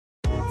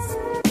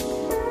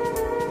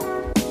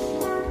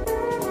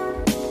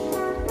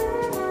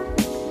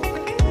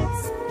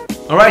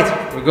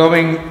Alright, we're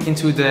going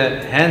into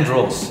the hand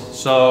rolls.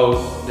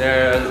 So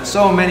there are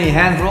so many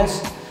hand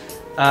rolls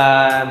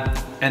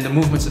and the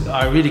movements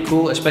are really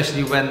cool,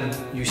 especially when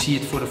you see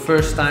it for the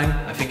first time.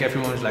 I think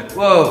everyone is like,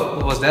 whoa,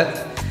 what was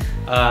that?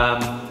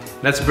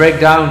 Let's break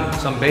down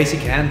some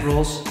basic hand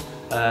rolls.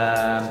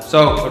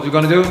 So what we're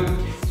gonna do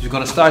is we're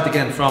gonna start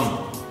again from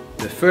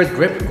the third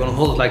grip. We're gonna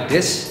hold it like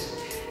this,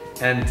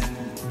 and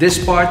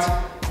this part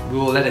we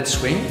will let it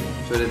swing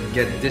so that it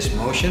gets this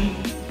motion.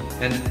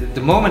 And the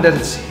moment that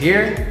it's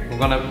here, we're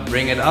gonna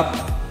bring it up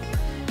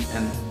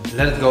and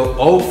let it go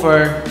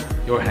over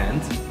your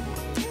hand.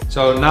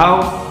 So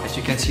now, as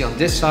you can see on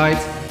this side,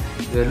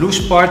 the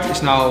loose part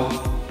is now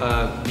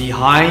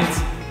behind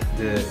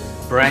the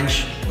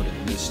branch or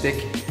the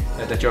stick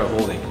that you're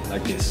holding,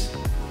 like this.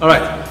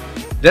 Alright,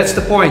 that's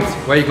the point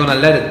where you're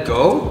gonna let it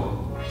go.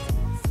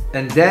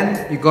 And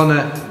then you're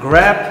gonna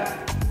grab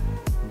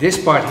this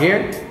part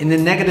here in the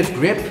negative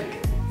grip.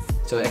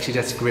 So actually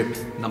that's grip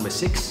number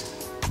 6.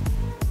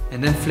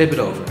 And then flip it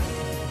over.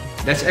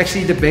 That's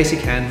actually the basic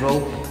hand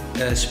roll,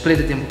 split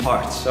it in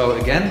parts. So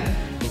again,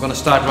 we're gonna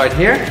start right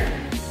here.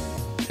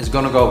 It's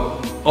gonna go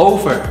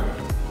over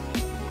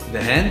the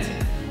hand,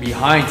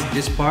 behind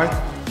this part,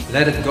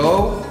 let it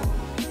go,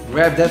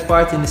 grab that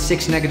part in the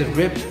 6 negative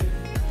grip,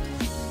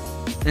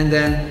 and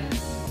then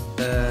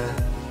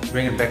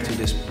bring it back to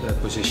this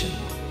position.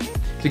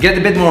 To get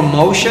a bit more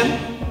motion,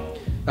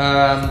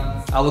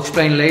 I'll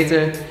explain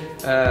later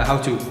how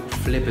to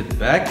flip it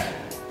back.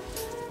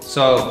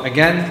 So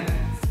again,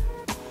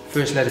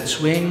 first let it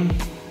swing,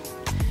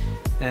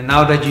 and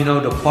now that you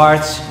know the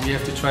parts, you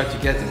have to try to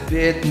get a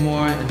bit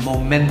more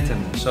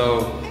momentum.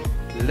 So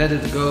let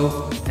it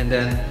go and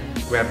then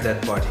grab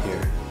that part here.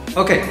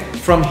 Okay,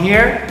 from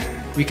here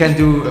we can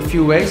do a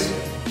few ways.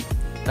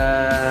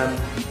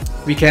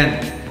 We can,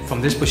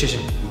 from this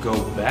position, go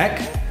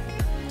back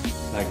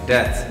like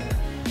that.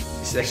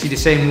 It's actually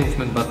the same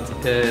movement,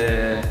 but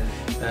the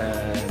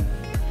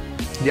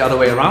other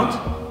way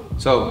around.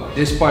 So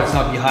this part is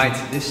now behind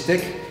this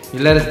stick. You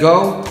let it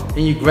go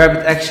and you grab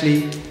it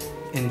actually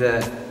in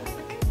the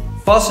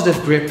positive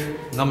grip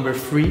number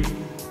 3,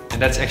 and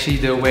that's actually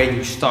the way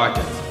you start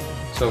it.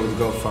 So we'll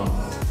go from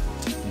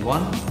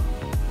 1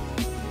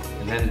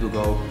 and then we'll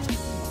go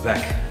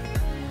back.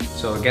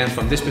 So again,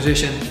 from this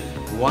position,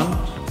 1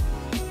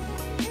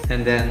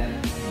 and then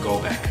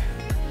go back.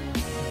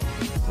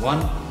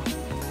 1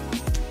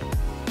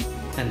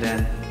 and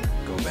then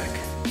go back.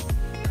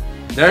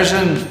 There's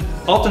an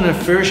alternate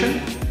version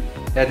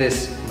that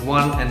is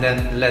 1 and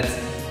then let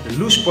the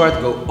loose part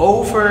go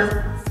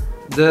over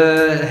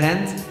the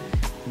hand.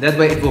 That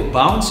way it will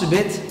bounce a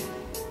bit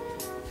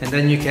and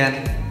then you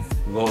can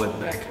roll it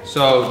back.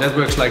 So that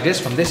works like this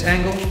from this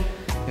angle.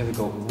 You have to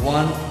go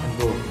 1 and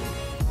go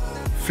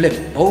flip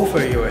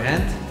over your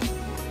hand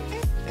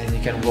and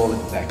you can roll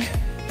it back.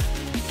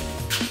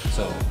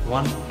 So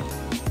 1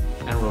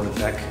 and roll it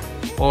back,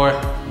 or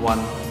 1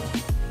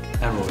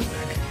 and roll it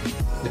back,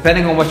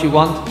 depending on what you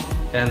want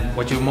and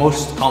what you're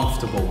most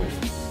comfortable with.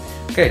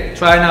 Okay,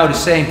 try now the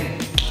same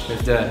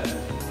with the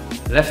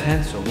left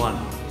hand. So 1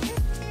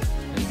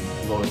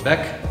 and roll it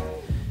back,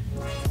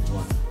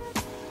 1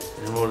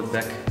 and roll it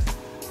back,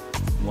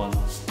 1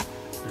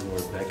 and roll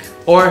it back.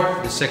 Or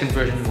the second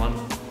version, 1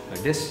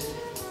 like this,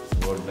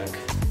 and roll it back,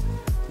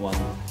 1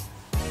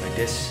 like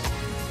this,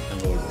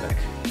 and roll it back.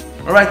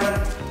 Alright,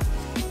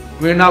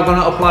 we're now going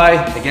to apply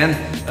again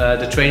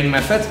the training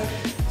method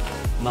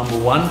number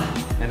 1,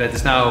 and that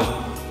is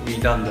now we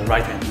done the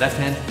right hand, left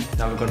hand.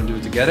 Now we're going to do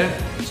it together.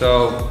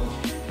 So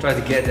try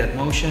to get that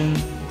motion,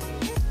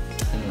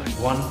 and like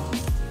 1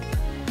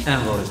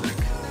 and roll it back,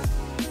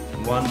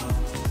 1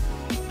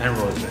 and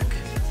roll it back,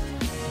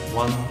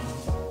 1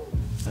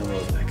 and roll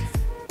it back,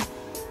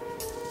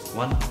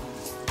 1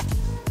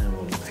 and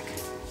roll it back.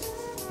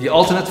 The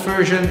alternate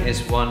version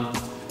is 1,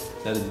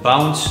 let it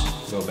bounce,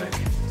 go back,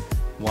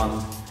 1,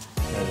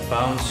 let it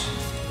bounce,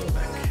 go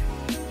back.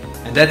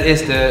 And that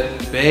is the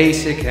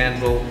basic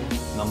hand roll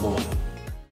number 1.